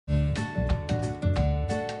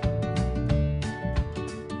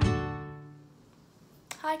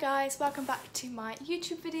Hi guys, welcome back to my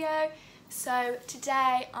YouTube video. So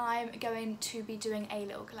today I'm going to be doing a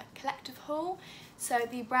little collective haul. So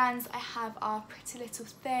the brands I have are Pretty Little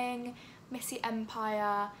Thing, Missy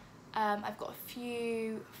Empire, I've got a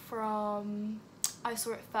few from I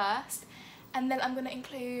Saw It First, and then I'm going to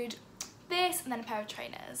include this and then a pair of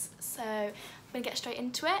trainers. So I'm going to get straight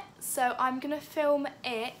into it. So I'm going to film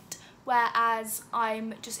it whereas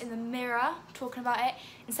I'm just in the mirror talking about it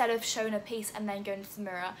instead of showing a piece and then going to the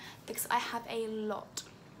mirror, because I have a lot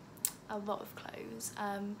of clothes.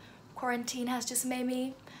 Quarantine has just made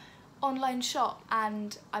me online shop,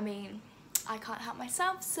 and I mean I can't help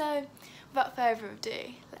myself, so without further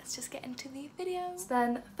ado let's just get into the video. So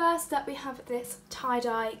then first up we have this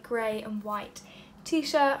tie-dye grey and white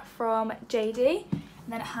t-shirt from JD, and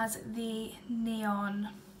then it has the neon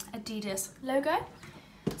Adidas logo.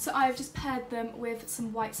 So I've just paired them with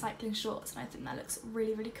some white cycling shorts and I think that looks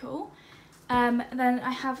really cool. And then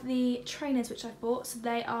I have the trainers which I've bought. So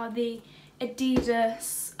they are the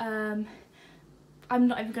Adidas, I'm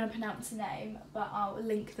not even going to pronounce the name, but I'll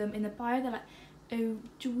link them in the bio. They're like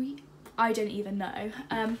I don't even know.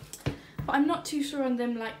 But I'm not too sure on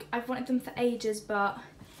them. Like, I've wanted them for ages, but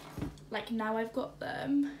like now I've got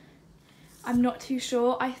them, I'm not too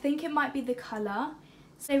sure. I think it might be the colour.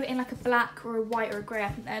 So they were in like a black or a white or a grey, I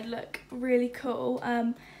think they'd look really cool.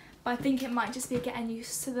 But I think it might just be getting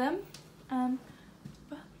used to them.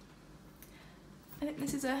 But I think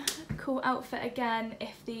this is a cool outfit again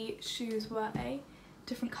if the shoes were a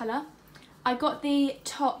different colour. I got the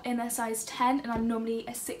top in a size 10 and I'm normally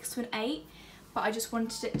a 6 to an 8, but I just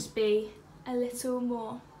wanted it to be a little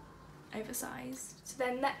more oversized. So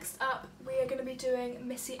then next up we are going to be doing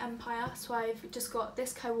Missy Empire. So I've just got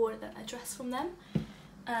this co-ordered and a dress from them.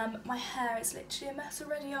 My hair is literally a mess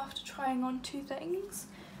already after trying on two things,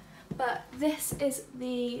 but this is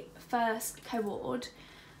the first co-ord.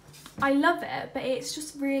 I love it, but it's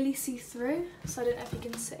just really see-through, so I don't know if you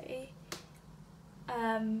can see.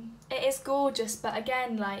 It is gorgeous, but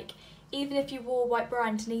again, like, even if you wore white bra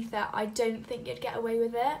underneath it, I don't think you'd get away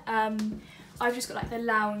with it. I've just got like the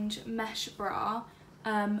lounge mesh bra,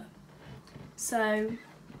 so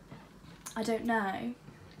I don't know.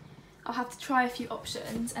 I'll have to try a few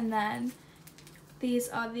options. And then these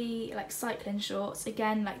are the like cycling shorts,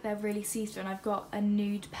 again like they're really see-through, and I've got a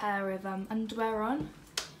nude pair of underwear on.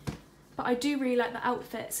 But I do really like the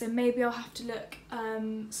outfit, so maybe I'll have to look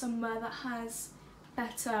somewhere that has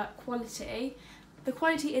better quality. The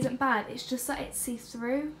quality isn't bad, it's just that it's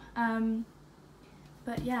see-through.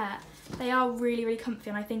 But yeah, they are really comfy,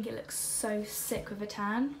 and I think it looks so sick with a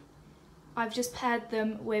tan. I've just paired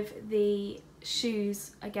them with the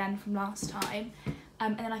shoes again from last time,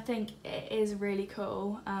 and then I think it is really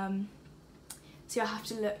cool. So I'll have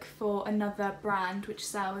to look for another brand which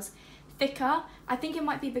sells thicker. I think it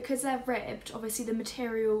might be because they're ribbed, obviously the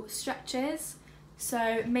material stretches,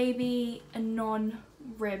 so maybe a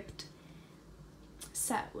non-ribbed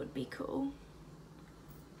set would be cool.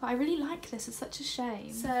 But I really like this, it's such a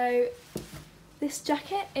shame. So this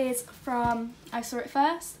jacket is from I Saw It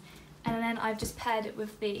First, and then I've just paired it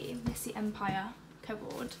with the Missy Empire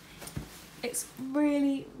co-ord. It's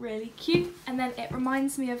really cute, and then it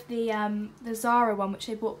reminds me of the Zara one which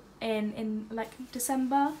I bought in like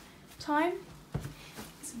December time.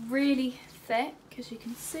 It's really thick, as you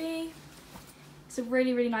can see. It's a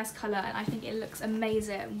really nice colour, and I think it looks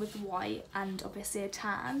amazing with white and obviously a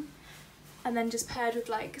tan. And then just paired with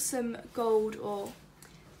like some gold or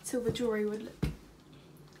silver jewellery would look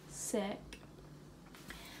sick.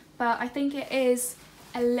 But I think it is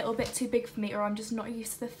a little bit too big for me, or I'm just not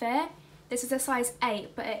used to the fit. This is a size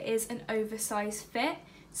 8, but it is an oversized fit.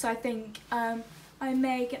 So I think I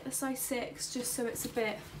may get the size 6 just so it's a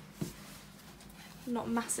bit not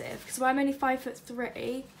massive. Because I'm only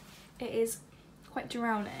 5'3", it is quite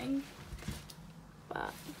drowning.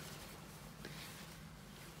 But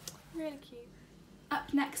really cute.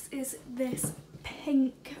 Up next is this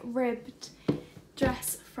pink ribbed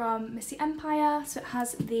dress from Missy Empire. So it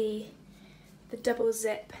has the double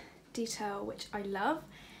zip detail, which I love,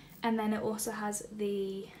 and then it also has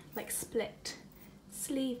the like split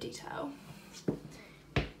sleeve detail.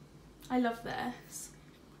 I love this,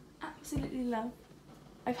 absolutely love.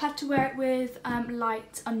 I've had to wear it with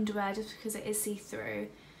light underwear just because it is see-through.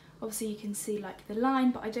 Obviously you can see like the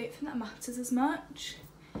line, but I don't think that matters as much.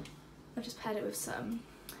 I've just paired it with some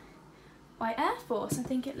white Air Force. I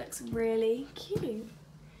think it looks really cute.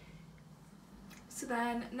 So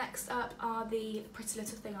then next up are the Pretty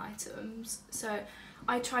Little Thing items. So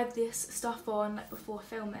I tried this stuff on like before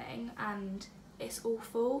filming and it's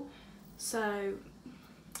awful, so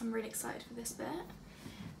I'm really excited for this bit.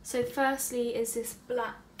 So firstly is this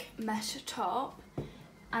black mesh top,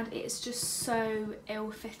 and it's just so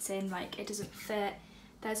ill-fitting, like it doesn't fit,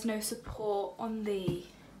 there's no support on the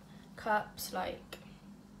cups, like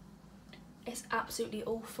it's absolutely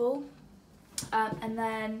awful. And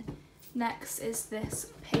then next is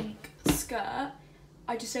this pink skirt.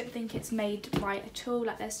 I just don't think it's made right at all,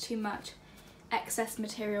 like there's too much excess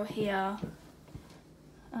material here.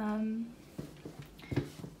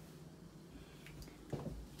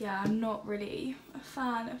 Yeah, I'm not really a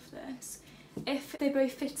fan of this. If they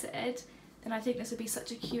both fitted, then I think this would be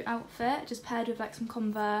such a cute outfit, just paired with like some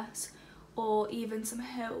Converse or even some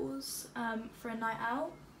heels for a night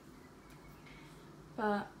out.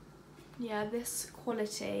 But yeah, this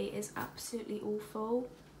quality is absolutely awful.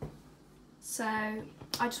 So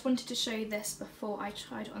I just wanted to show you this before I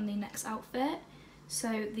tried on the next outfit.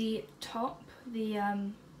 So the top, the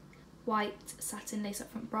white satin lace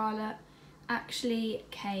up front bralette, actually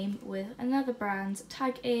came with another brand's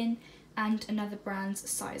tag in and another brand's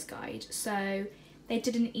size guide. So they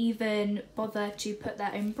didn't even bother to put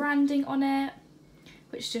their own branding on it,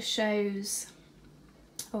 which just shows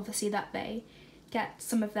obviously that they get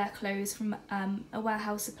some of their clothes from a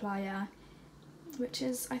warehouse supplier, which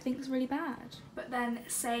is, I think, is really bad. But then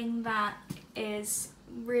saying that is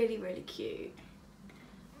really, really cute.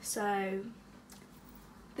 So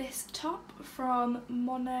this top from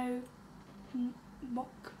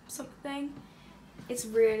Mock something, it's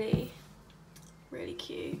really, really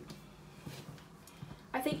cute.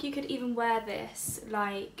 I think you could even wear this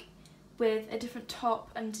like with a different top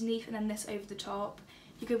underneath and then this over the top.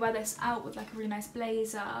 You could wear this out with like a really nice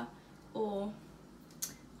blazer or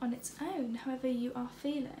on its own, however you are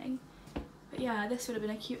feeling. But yeah, this would have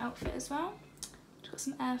been a cute outfit as well. Just got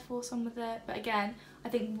some Air Force on with it, but again, I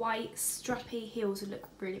think white strappy heels would look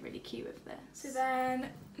really, really cute with this. So then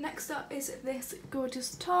next up is this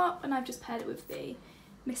gorgeous top, and I've just paired it with the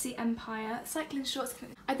Missy Empire cycling shorts.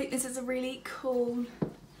 I think this is a really cool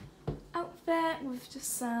outfit with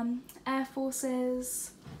just some Air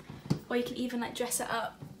Forces, or you can even like dress it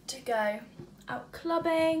up to go out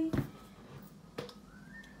clubbing.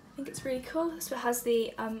 I think it's really cool. So it has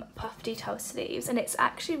the puff detail sleeves, and it's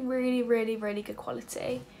actually really, really, really good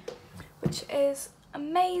quality, which is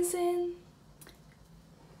amazing.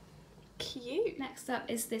 Cute. Next up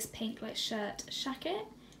is this pink like shirt jacket,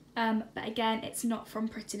 but again, it's not from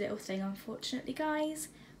Pretty Little Thing, unfortunately, guys,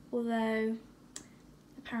 although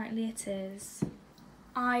apparently it is.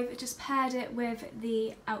 I've just paired it with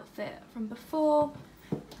the outfit from before.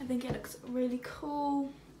 I think it looks really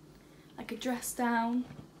cool, like a dress down,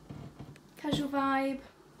 casual vibe.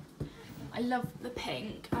 I love the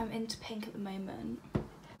pink. I'm into pink at the moment.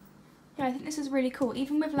 Yeah, I think this is really cool.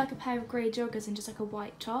 Even with like a pair of grey joggers and just like a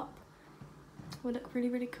white top, will look really,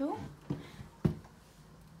 really cool.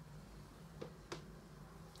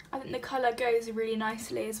 I think the colour goes really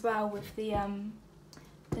nicely as well with the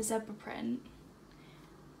zebra print.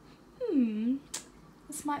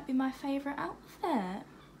 This might be my favourite outfit.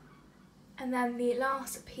 And then the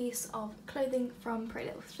last piece of clothing from Pretty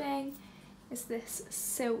Little Thing is this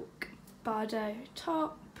silk Bardo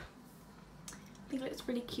top. I think it looks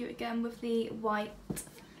really cute again with the white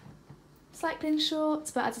cycling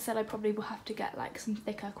shorts, but as I said, I probably will have to get like some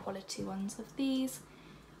thicker quality ones of these.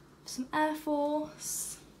 Some Air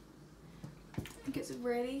Force. I think it's a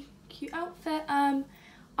really cute outfit.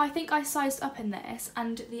 I think I sized up in this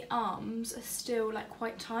and the arms are still like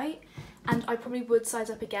quite tight, and I probably would size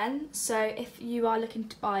up again. So if you are looking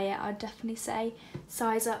to buy it, I'd definitely say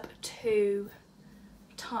size up 2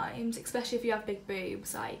 times, especially if you have big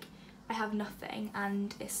boobs. Like I have nothing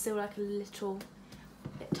and it's still like a little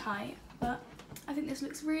bit tight, but I think this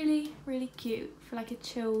looks really, really cute for like a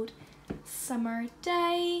chilled summer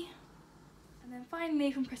day. And then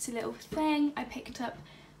finally from Pretty Little Thing, I picked up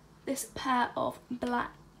this pair of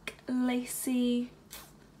black lacy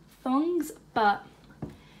thongs, but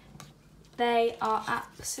they are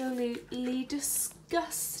absolutely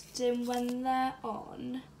disgusting when they're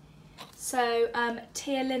on. So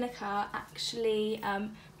Tia Lineker actually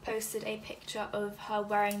posted a picture of her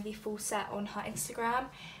wearing the full set on her Instagram,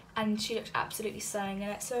 and she looked absolutely stunning in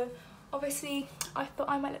it. So obviously I thought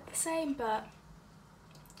I might look the same, but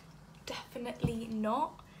definitely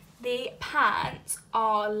not. The pants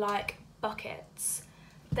are like buckets.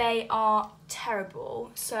 They are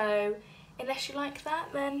terrible. So unless you like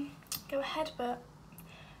that, then go ahead, but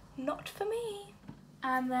not for me.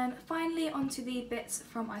 And then finally onto the bits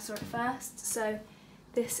from I Saw It First. So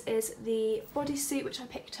this is the bodysuit which I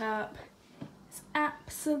picked up. It's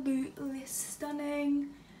absolutely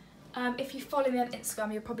stunning. If you follow me on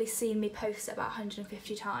Instagram, you've probably seen me post it about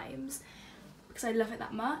 150 times. because I love it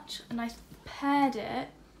that much, and I paired it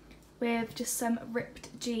with just some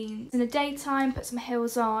ripped jeans. In the daytime, put some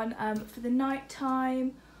heels on. For the night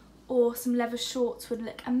time, or some leather shorts would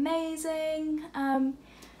look amazing.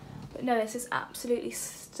 But no, this is absolutely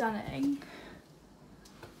stunning.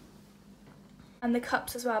 And the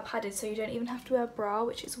cups as well are padded, so you don't even have to wear a bra,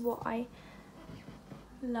 which is what I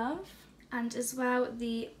love. And as well,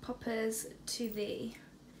 the poppers to the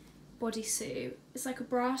bodysuit. It's like a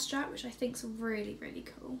bra strap, which I think is really, really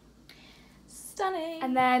cool. Stunning.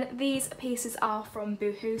 And then these pieces are from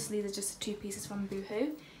Boohoo, so these are just 2 pieces from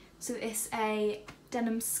Boohoo. So it's a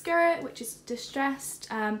denim skirt, which is distressed,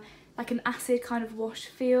 like an acid kind of wash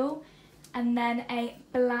feel, and then a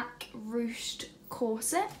black ruched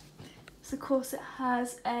corset. So the corset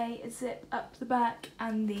has a zip up the back,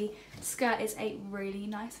 and the skirt is a really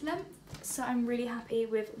nice length. So I'm really happy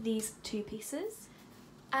with these 2 pieces.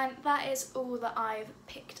 And that is all that I've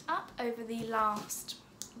picked up over the last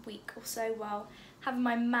week or so while having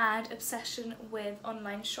my mad obsession with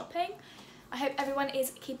online shopping. I hope everyone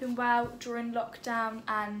is keeping well during lockdown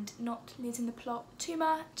and not losing the plot too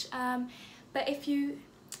much. But if you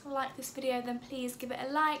like this video, then please give it a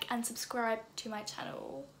like and subscribe to my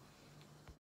channel.